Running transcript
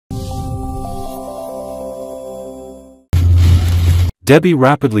Debby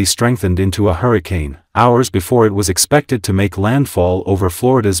rapidly strengthened into a hurricane, hours before it was expected to make landfall over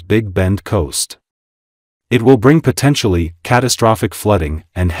Florida's Big Bend coast. It will bring potentially catastrophic flooding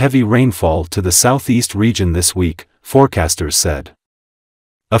and heavy rainfall to the southeast region this week, forecasters said.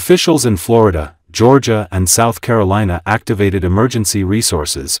 Officials in Florida, Georgia and South Carolina activated emergency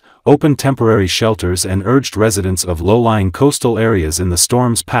resources, opened temporary shelters and urged residents of low-lying coastal areas in the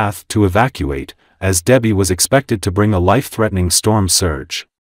storm's path to evacuate, as Debby was expected to bring a life-threatening storm surge.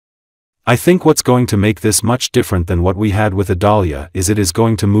 I think what's going to make this much different than what we had with Idalia is it is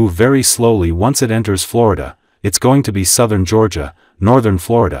going to move very slowly once it enters Florida. It's going to be southern Georgia, northern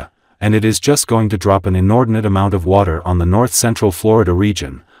Florida, and it is just going to drop an inordinate amount of water on the north-central Florida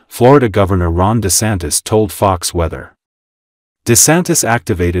region, Florida Governor Ron DeSantis told Fox Weather. DeSantis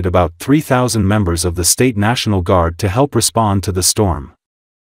activated about 3,000 members of the state National Guard to help respond to the storm.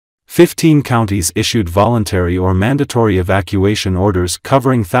 15 counties issued voluntary or mandatory evacuation orders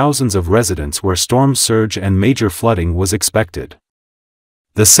covering thousands of residents where storm surge and major flooding was expected.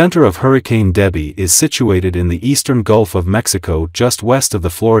 The center of Hurricane Debby is situated in the eastern Gulf of Mexico just west of the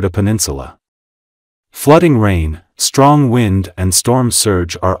Florida peninsula. Flooding rain, strong wind and storm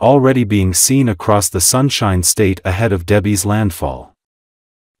surge are already being seen across the Sunshine State ahead of Debby's landfall.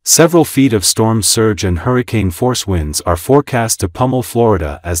 Several feet of storm surge and hurricane-force winds are forecast to pummel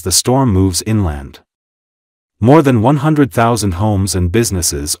Florida as the storm moves inland. More than 100,000 homes and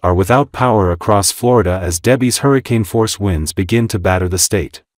businesses are without power across Florida as Debby's hurricane-force winds begin to batter the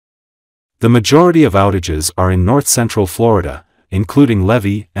state. The majority of outages are in north-central Florida, including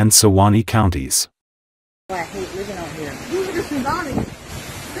Levy and Sewanee counties. I hate living out here. You were just naughty.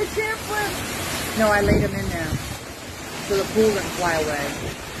 The chair flipped. No, I laid him in there so the pool didn't fly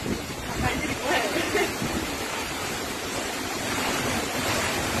away.